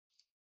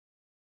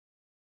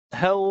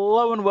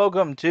Hello and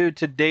welcome to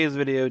today's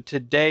video.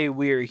 Today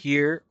we are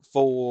here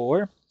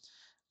for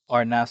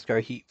our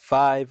NASCAR Heat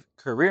 5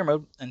 career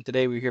mode, and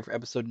today we're here for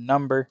episode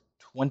number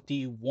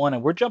 21,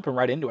 and we're jumping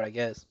right into it, I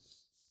guess.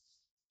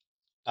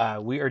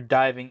 We are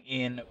diving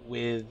in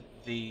with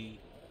the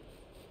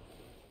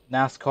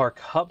NASCAR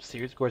Cup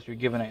Series. Of course, we're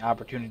given an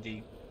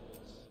opportunity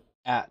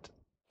at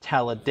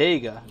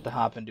Talladega to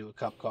hop into a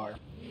Cup car.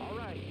 All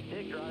right,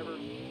 dig driver.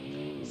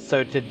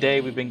 So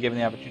today we've been given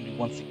the opportunity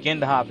once again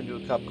to hop into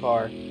a Cup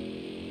car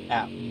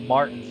at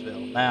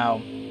Martinsville.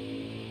 Now,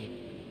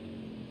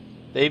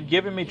 they've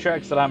given me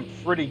tracks that I'm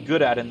pretty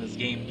good at in this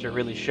game to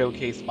really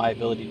showcase my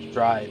ability to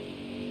drive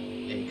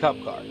a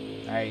cup car.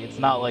 Alright, it's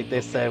not like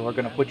they said we're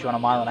going to put you on a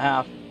mile and a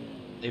half.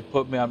 They've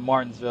put me on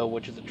Martinsville,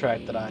 which is a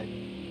track that I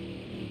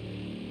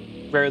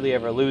rarely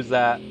ever lose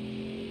that,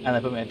 and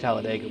they put me at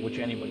Talladega, which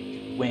anybody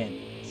can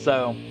win.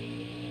 So,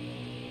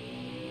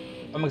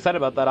 I'm excited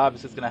about that.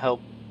 Obviously, it's going to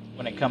help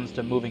when it comes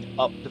to moving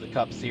up to the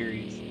Cup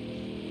Series,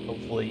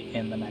 hopefully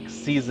in the next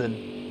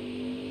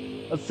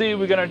season. Let's see what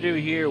we're going to do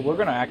here. We're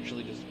going to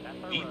actually just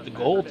beat the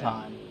goal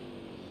time.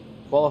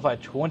 Qualify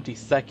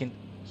 22nd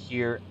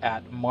here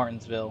at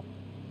Martinsville.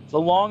 It's a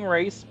long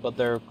race, but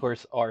there, of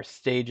course, are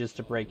stages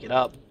to break it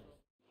up.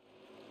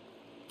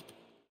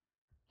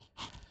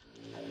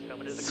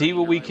 See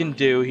what we can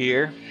do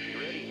here.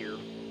 Ready here.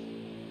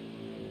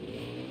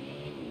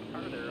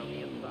 Car there on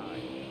the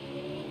inside.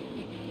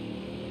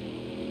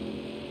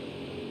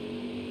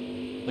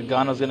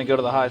 Logano's going to go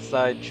to the high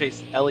side,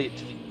 Chase Elliott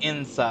to the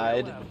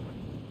inside. A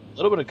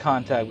little bit of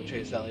contact with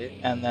Chase Elliott,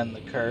 and then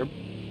the curb.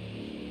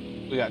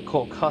 We got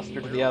Cole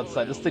Custer to the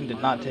outside. This thing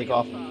did not take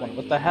off in the corner.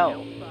 What the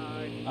hell?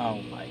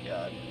 Oh my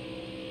god.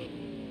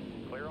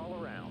 Clear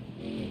all around.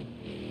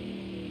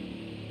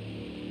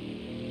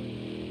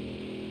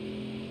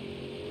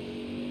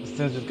 This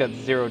thing's just got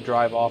zero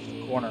drive off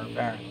the corner,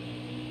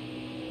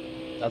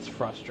 apparently. That's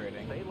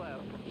frustrating. Stay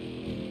left.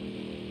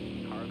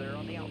 Car there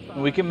on the outside.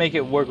 We can make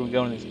it work when we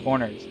go in these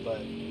corners,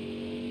 but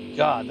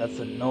god, that's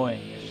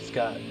annoying. It's just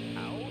got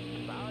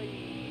Outside.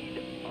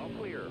 All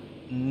clear.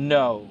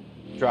 no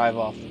drive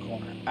off the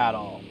corner at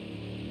all.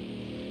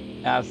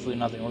 Absolutely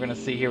nothing. We're going to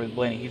see here with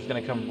Blaney. He's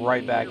going to come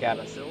right back at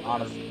us.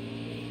 Honestly,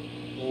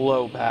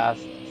 blow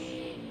past us.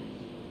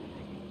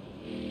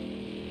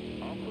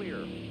 All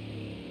clear.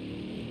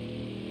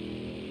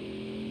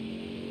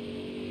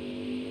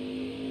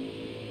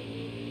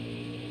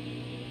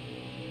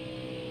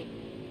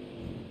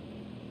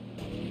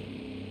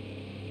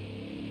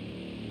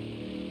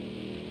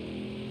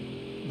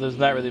 There's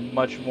not really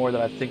much more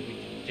that I think we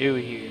can do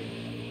here.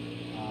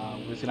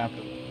 We're just going to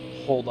have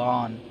to hold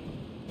on.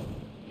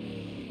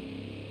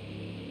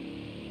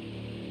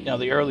 You know,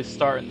 the early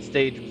start in the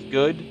stage was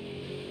good,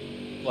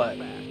 but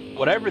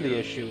whatever the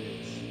issue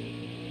is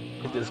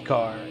with this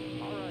car,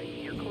 All right,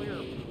 you're clear.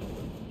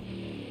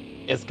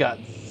 it's got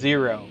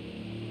zero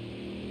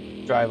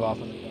drive off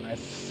of the corner.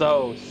 It's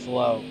so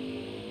slow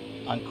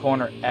on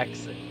corner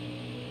exit.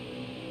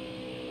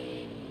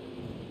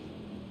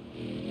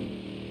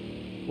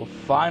 We'll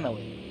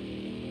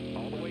finally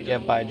All the way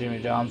get by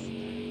Jimmy Johnson.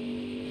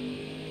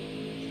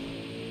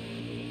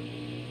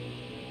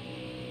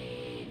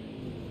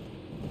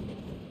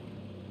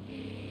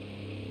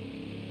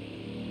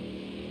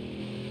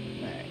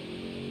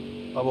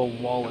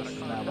 Bubba Wallace is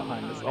now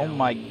behind us. Oh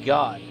my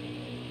god.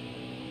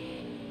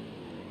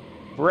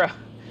 Bruh,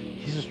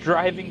 he's just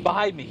driving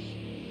by me.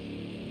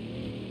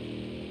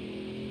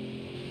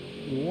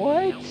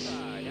 What?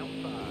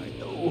 Outside.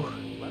 Oh.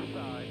 Left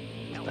side.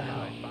 What the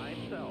hell? Outside by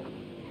himself.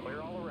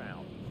 Clear all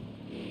around.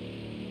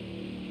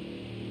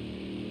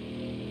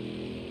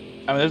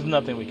 I mean, there's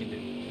nothing we can do.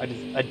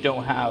 I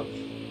don't have.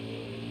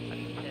 I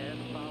need 10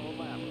 follow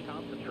left.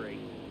 Concentrate.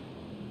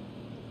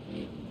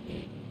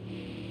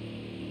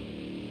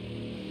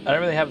 I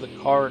don't really have the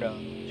car to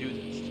do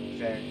this, to be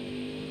fair.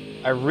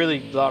 I really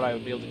thought I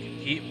would be able to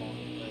compete more,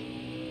 but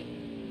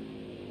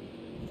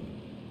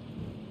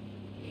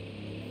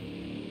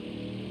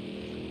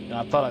you know,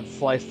 I thought I'd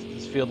slice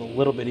this field a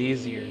little bit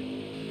easier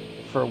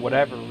for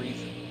whatever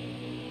reason.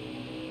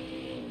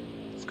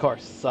 This car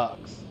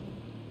sucks.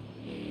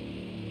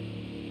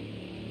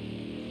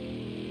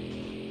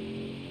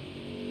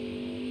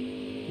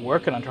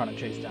 Working on trying to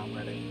chase down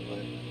Reddit, but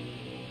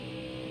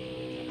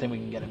I think we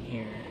can get him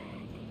here.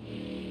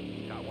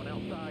 Got one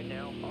outside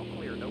now. All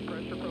clear. No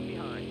pressure from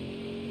behind.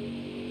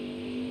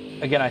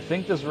 Again, I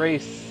think this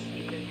race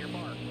Keep hitting your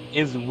mark.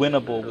 is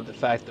winnable with the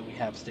fact that we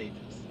have stages.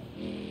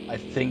 I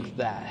think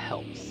that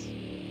helps.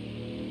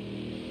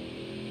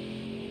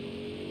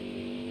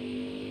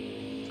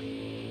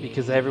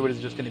 Because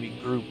everybody's just going to be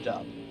grouped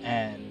up,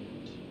 and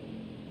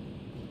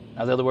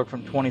I was able to work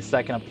from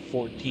 22nd up to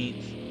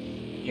 14th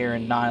here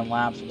in 9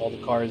 laps with all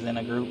the cars in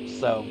a group,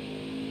 so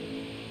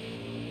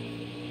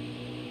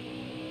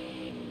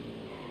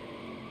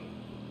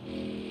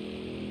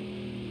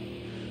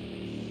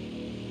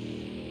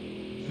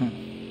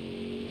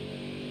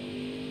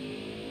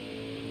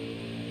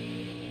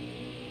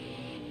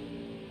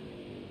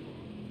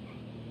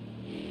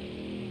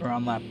we're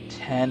on lap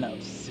 10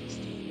 of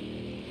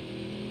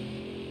 16.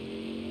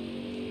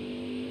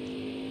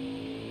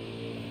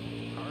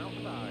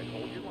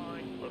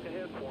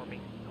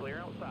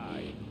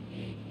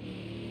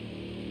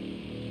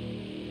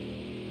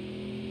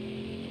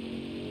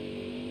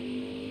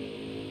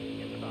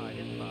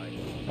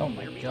 Oh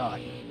my Clear god.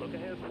 behind. Look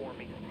ahead for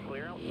me.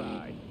 Clear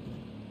outside.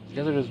 These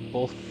guys are just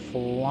both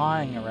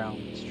flying around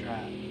this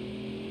track.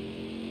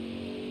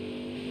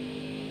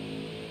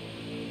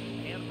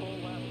 Handful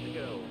left to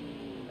go.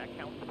 That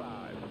counts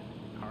 5.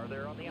 Car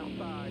there on the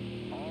outside.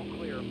 All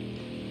clear.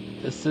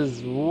 This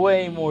is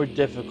way more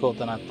difficult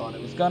than I thought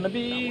it was gonna Got one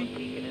be.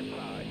 peeking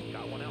inside.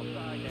 Got one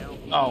outside now.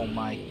 Oh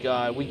my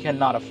god, we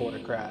cannot afford a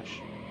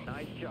crash.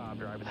 Nice job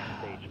driving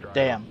that stage, driver.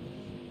 Damn.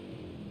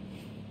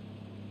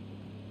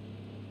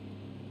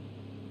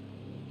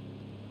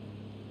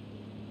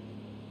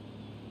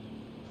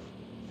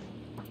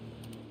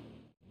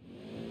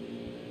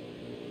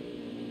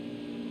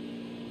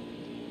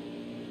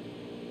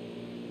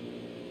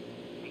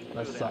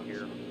 That Smooth out sucks.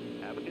 here.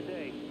 Have a good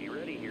day. Be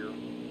ready here.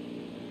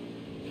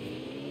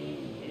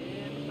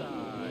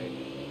 Inside.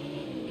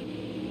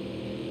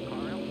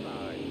 Car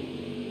outside.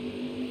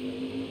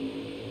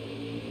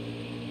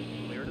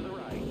 Clear to the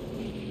right.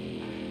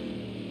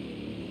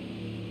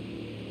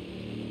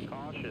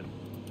 Caution.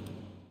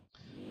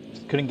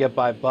 Just couldn't get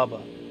by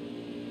Bubba.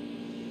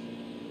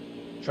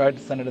 Tried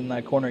to send it in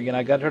that corner again.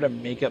 I got her to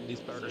make up these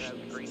Starter has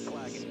positions. the green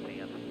flag in his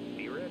hand.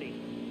 Be ready.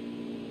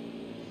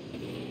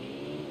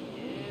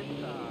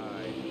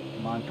 Inside.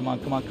 Come on, come on,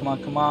 come on, come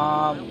on, come Car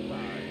on.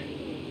 outside.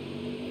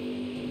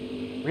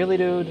 Really,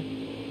 dude?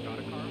 Got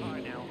a car high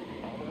now.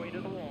 All the way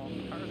to the wall.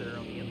 Car there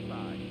on the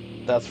inside.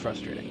 That's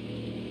frustrating.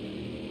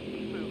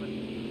 Keep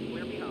moving.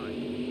 Clear behind.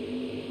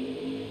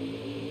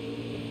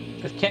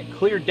 Just can't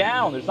clear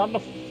down. There's not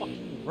enough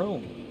fucking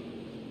room.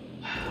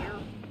 Clear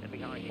and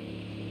behind you.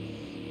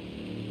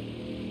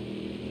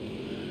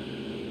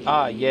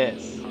 Ah,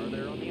 yes. Car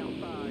there on the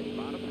outside.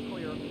 Bottom's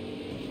clear.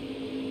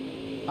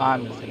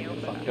 I'm just gonna get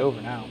fucked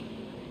over now.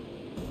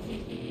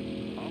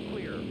 All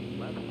clear.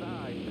 Left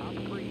side. Top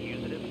 3.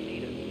 Use it if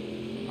needed.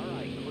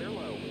 Alright, clear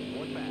low.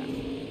 One back.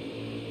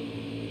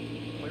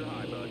 Clear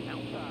high, bud.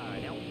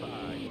 Outside.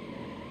 Outside.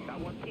 Got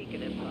one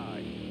peeking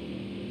inside.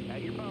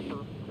 At your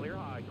bumper. Clear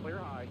high. Clear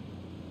high.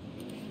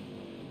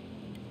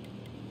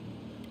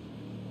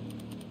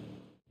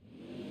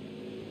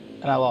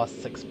 And I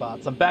lost 6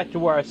 spots. I'm back to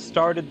where I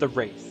started the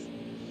race.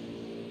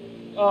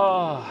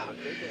 Oh, Have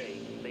a good day.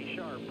 Stay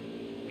sharp.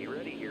 Be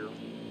ready here.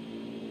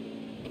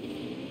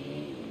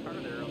 Car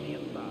there on the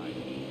inside.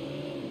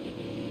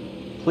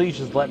 please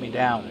just let me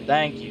down.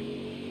 Thank you.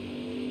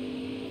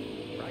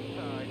 Right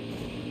side.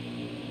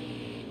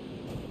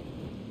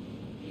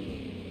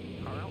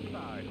 Car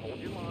outside. Hold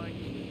your line.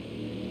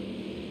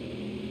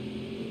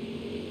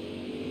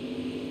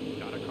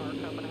 Got a car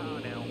coming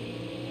high now.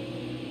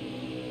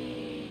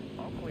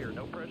 All clear.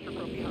 No pressure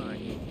from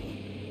behind.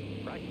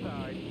 Right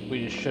side.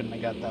 We just shouldn't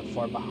have got that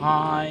far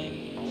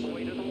behind. All the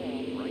way to the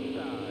wall. Right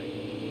side.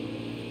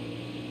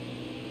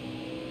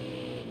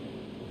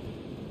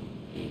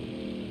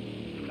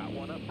 Got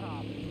one up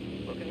top.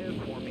 Look ahead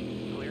for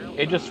me. Clear outside.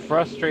 It just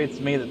frustrates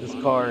me that this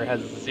car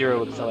has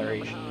 0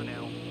 acceleration. Coming high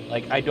now.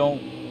 Like, I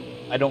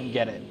don't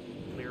get it.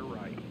 Clear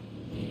right.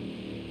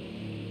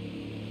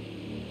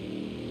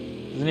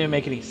 Doesn't even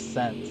make any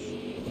sense.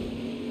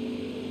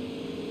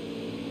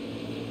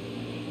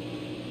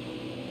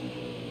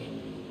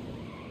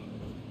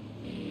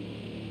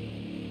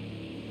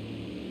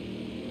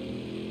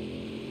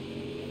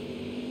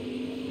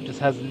 It just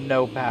has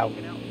no power.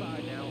 Looking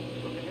outside now.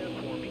 Look ahead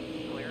for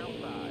me. Clear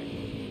outside.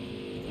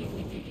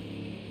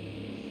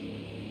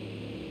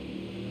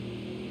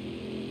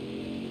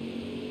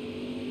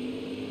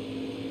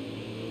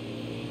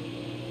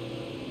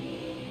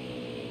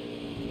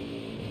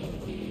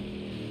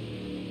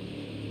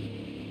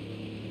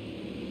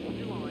 Hold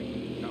your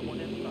line. Got one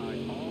inside.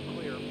 All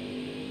clear.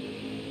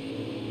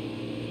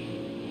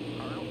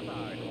 Car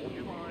outside. Hold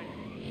your line.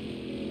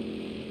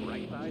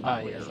 Right side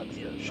Ah, clear. yes, that's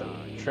the show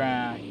Inside.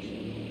 track.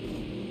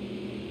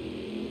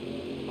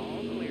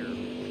 All clear.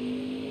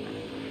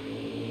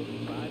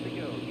 5 to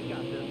go. You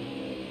got this.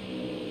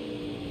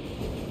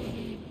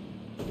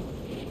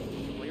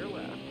 Clear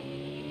left.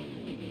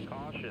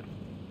 Caution.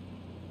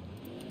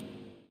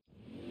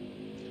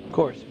 Of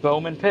course,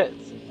 Bowman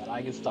pits. And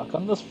I get stuck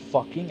on this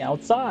fucking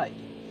outside.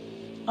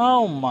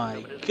 Oh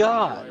my Coming to the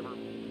god. driver.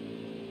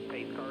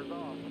 Pace car's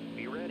off.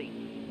 Be ready.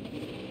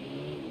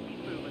 Keep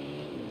moving.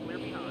 Clear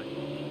behind.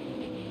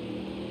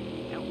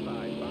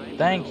 Outside. Buy and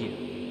Thank sell. you.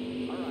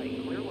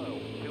 Alright, clear low.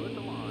 2 at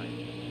the line.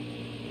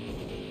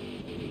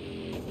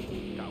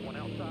 Got one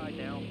outside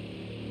now.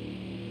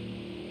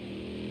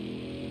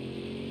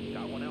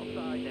 Got one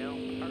outside now.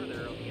 Car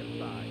there on the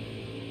inside.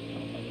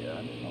 Oh my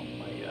god. Oh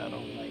my god.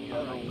 Oh my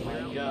god. Alright, Oh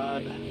clear my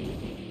god. outside.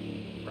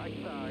 Right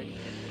side,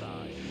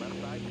 inside. Left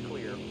side's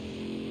clear.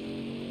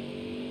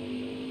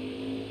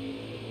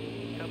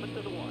 Coming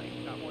to the white.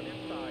 Got one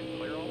inside.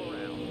 Clear all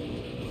around.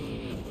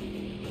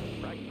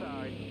 Right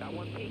side. Got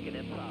one peeking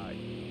inside.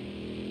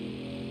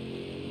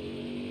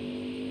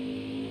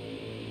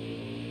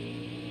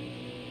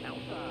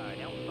 Outside,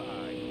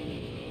 outside.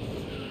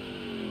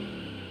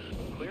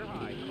 Clear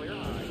high, clear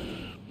high.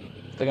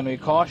 Is there gonna be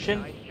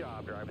caution? Nice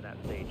job driving that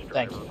stage, driver.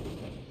 Thank you.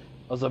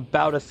 I was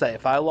about to say,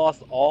 if I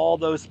lost all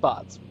those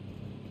spots,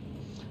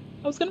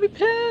 I was gonna be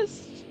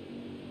pissed.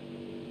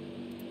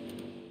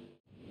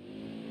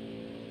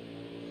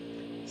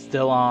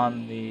 still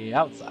on the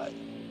outside.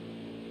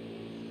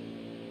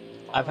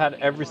 I've had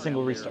every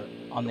single restart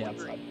on the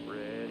outside.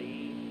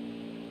 Ready.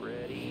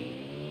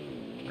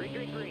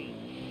 Green.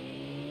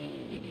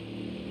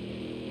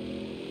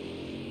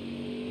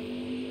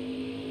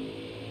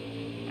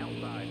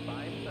 Outside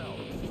by himself.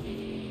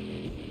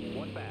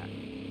 One back.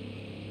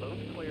 Both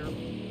clear.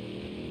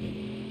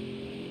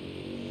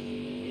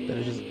 That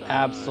has just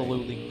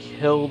absolutely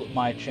killed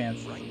my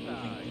chances of moving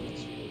through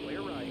this.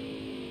 Clear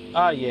right.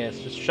 Ah, yes,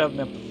 just shove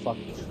me up the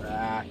fucking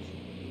track.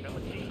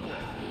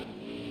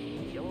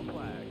 Yellow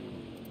flag.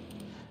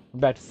 We're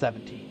back to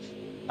 17th.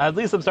 At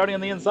least I'm starting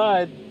on the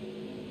inside.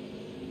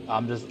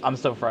 I'm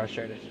so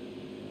frustrated.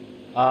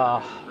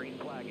 Green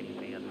flag in his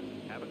hand.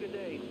 Have a good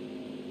day.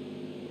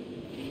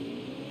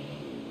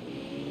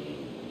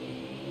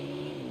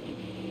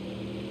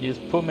 You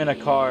just put me in a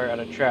car at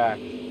a track.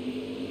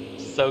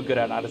 So good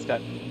at it. I just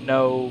got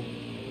no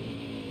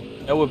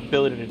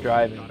ability to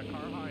drive it. Got a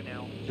car high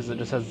now. Because it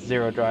just has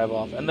zero drive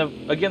off. And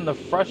the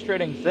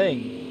frustrating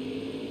thing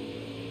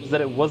is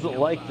that it wasn't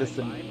like this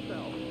in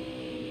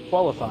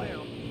qualifying.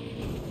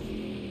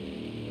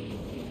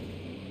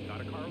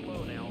 Got a car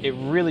low now. It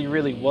really,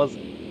 really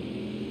wasn't.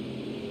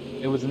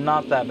 It was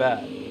not that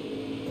bad.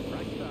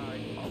 Right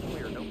side, all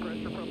clear, no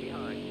pressure from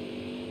behind.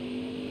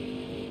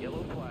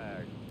 Yellow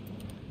flag.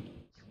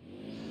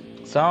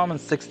 So I'm in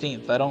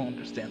 16th. I don't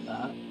understand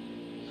that.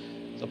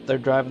 So up there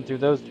driving through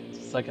those dudes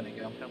a second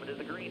ago. Coming to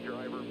the green,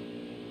 driver.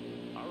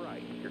 All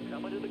right, you're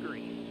coming to the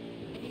green.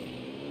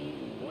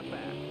 One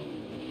back.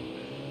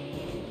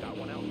 Got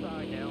one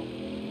outside now.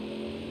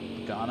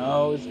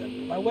 Pagano is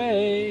in my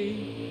way.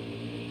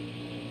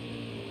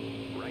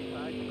 Right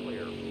side to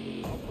clear.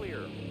 All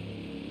clear.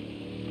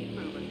 Keep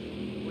moving.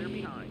 Clear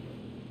behind.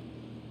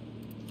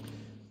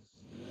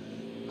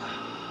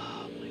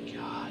 Oh my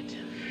god.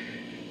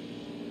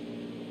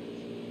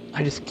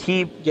 I just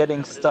keep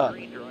getting stuck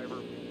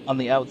on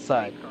the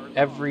outside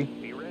every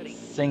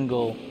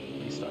single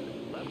restart.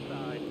 Left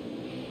side.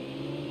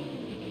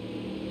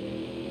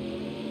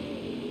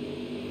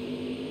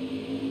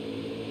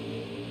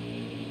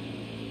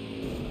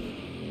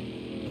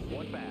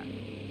 One back.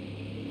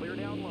 Clear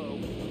down low.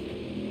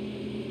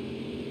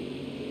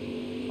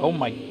 Oh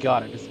my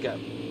god, I just got...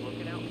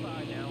 Looking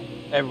outside now.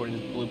 Everybody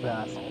just blew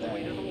past All it the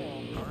way to there. the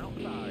wall. Car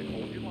outside.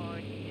 Hold your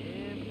line.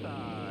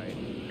 Inside.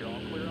 You're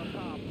all clear up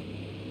top.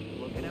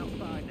 Looking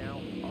outside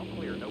now. All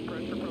clear. No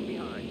pressure from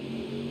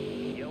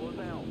behind. Yellow's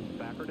out.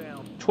 Back or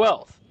down.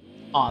 12th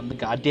on the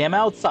goddamn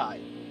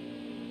outside.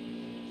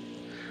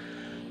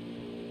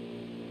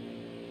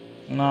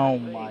 Oh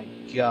my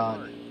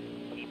god.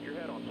 Keep your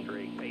head on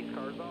straight. Pace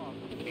car's off.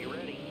 Be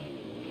ready.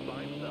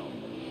 By himself.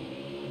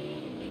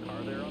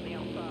 Car there on the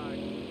outside.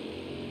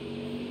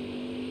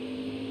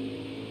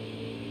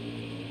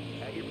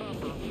 At your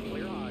bumper.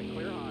 Clear high.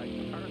 Clear high.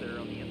 Car there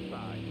on the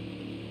inside.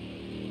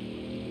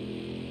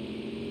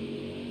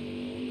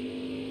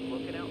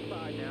 Looking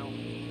outside now.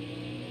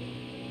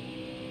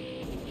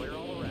 Clear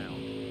all around.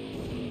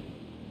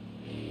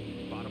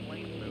 Bottom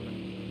lane's moving.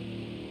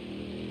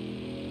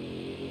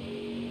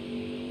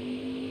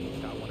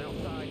 Got one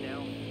outside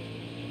now.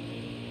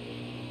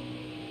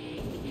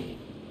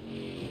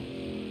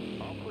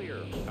 All clear.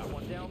 Got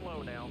one down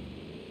low now.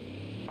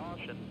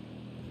 Caution.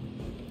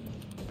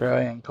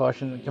 Brilliant.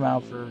 Caution didn't come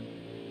out for a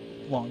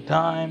long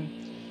time.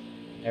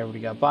 Everybody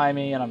got by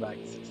me, and I'm back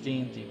to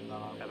 16th, even though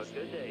I Have was a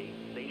good day.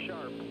 Stay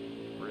sharp.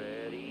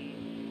 Ready.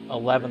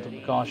 11th when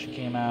the caution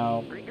came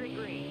out. Green.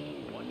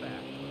 One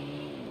back.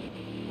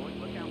 Going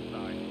look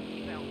outside.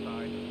 He's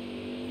outside.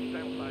 He's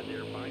outside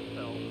there by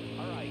himself.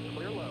 All right,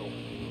 clear low.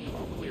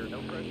 All clear.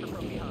 No pressure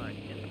from behind.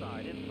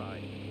 Inside.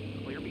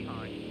 Clear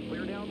behind.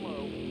 Clear down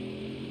low.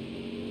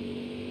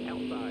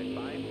 Outside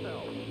by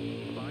himself.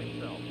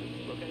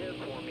 Look ahead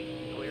for me.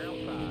 Clear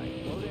outside.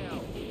 Slow down.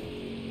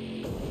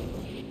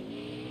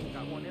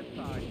 Got one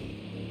inside.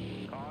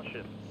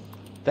 Caution.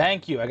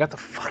 Thank you. I got the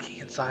fucking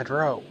inside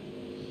row.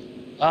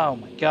 Oh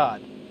my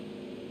god.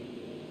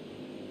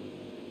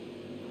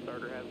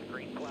 Starter has the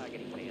green flag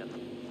in his hand.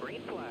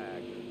 Green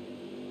flag.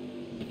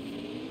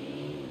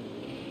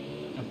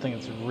 I don't think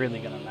it's really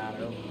gonna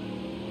matter.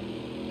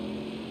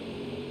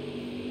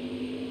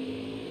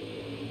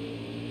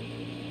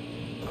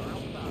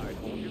 Outside.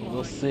 Hold your We'll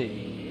line.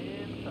 see.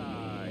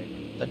 Inside.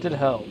 That did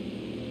help.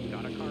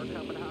 Got a car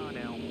coming high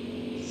now.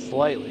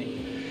 Slightly.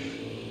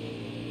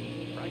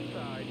 Right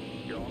side.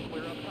 You're all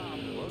clear up top.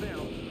 Slow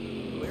down.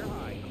 Clear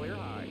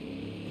high.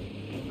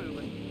 Keep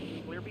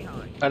moving. Clear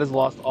behind. I just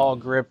lost all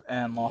grip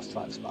and lost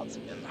 5 spots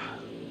again.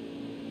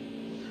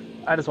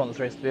 I just want this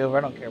race to be over.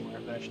 I don't care where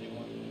I finish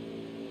anymore.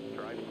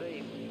 Drive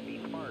safe.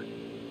 Be smart.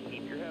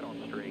 Keep your head on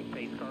straight.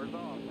 Pace car's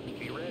off.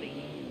 Be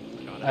ready.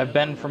 I've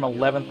been from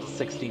 11th to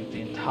 16th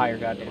the entire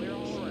goddamn Clear race.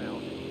 all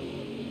around.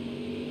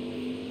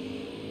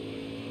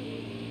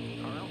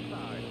 Car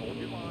outside. Hold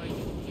your line.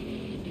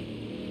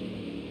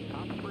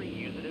 Top 3.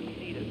 Use it if you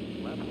need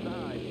it. Left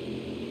side.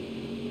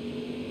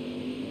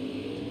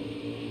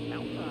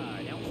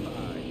 Outside.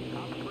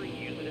 Top 3.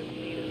 Use it if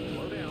you need it.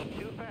 Slow down.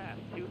 Too fast.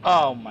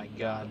 Oh my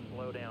god.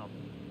 Slow down.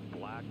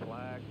 Black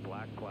flag.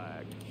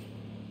 flag.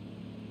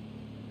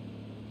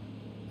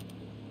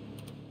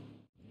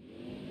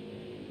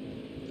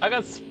 I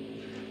got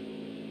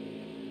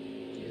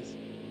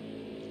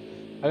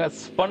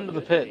spun to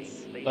the pits,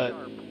 Stay but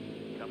sharp.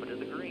 Coming to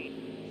the green.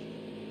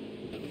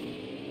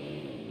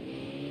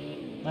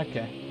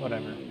 okay,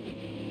 whatever.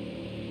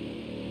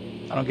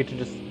 I don't get to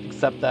just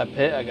accept that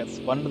pit. I got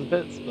spun to the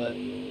pits, but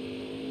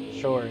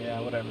sure, yeah,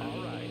 whatever.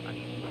 All right, I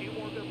need 2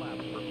 more good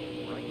laps for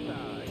me. Right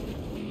side.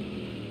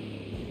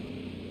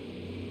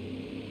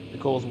 The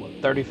goal is what,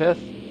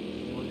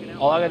 35th?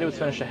 All I gotta do is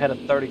finish ahead of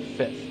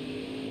 35th.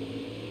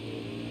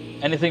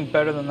 Anything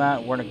better than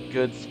that, we're in a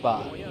good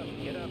spot. Way up,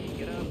 get up,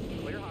 get up.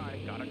 Clear high.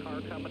 Got a car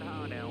coming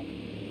high now.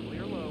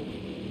 Clear low.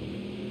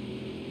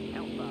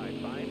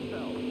 Outside by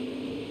itself.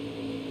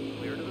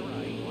 Clear to the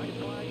right. White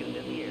flag is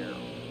in the air.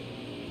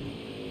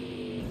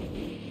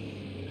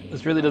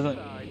 This really doesn't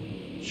Side.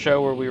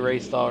 show where we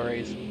raced all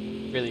race.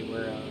 Really,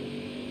 we're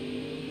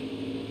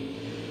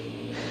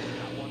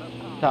Got one up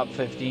top. top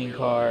 15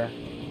 car.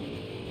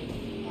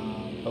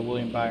 But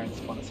William Byron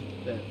spun us at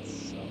the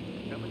pits. So.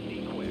 Coming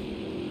D quick.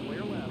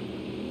 Clear left.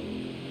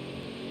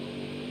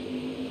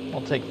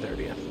 I'll take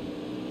 30th.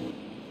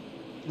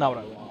 Not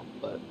what I want,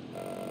 but.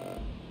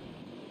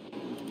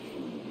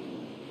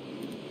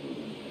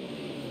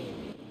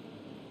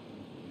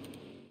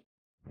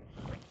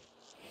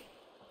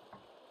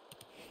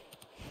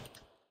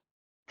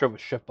 Drove a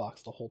shift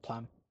box the whole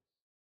time.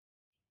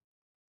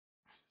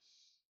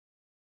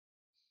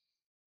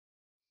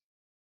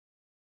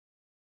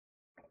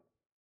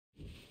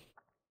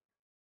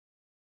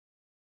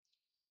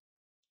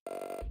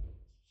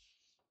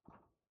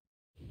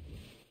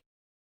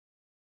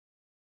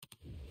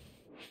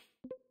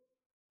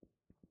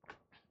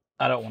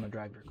 I don't want to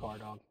drive your car,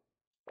 dog.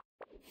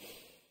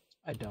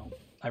 I don't.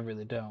 I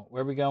really don't.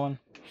 Where are we going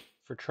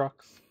for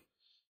trucks?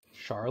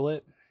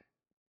 Charlotte?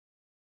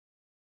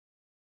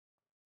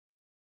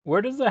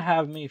 Where does it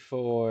have me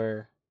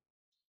for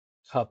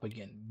Cup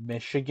again?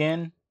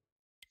 Michigan?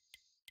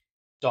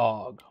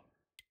 Dog.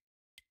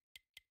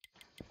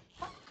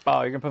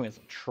 Oh, you're gonna put me in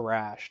some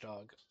trash,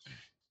 dog.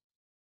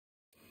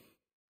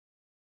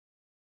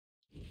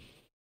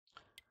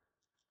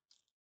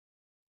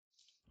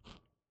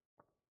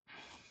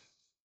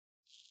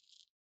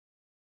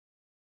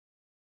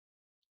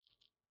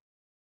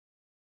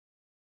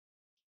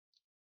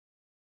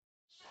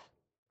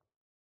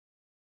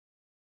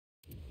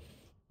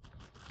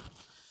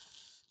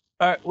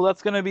 Alright, well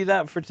that's gonna be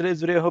that for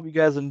today's video. Hope you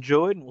guys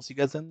enjoyed, and we'll see you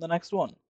guys in the next one.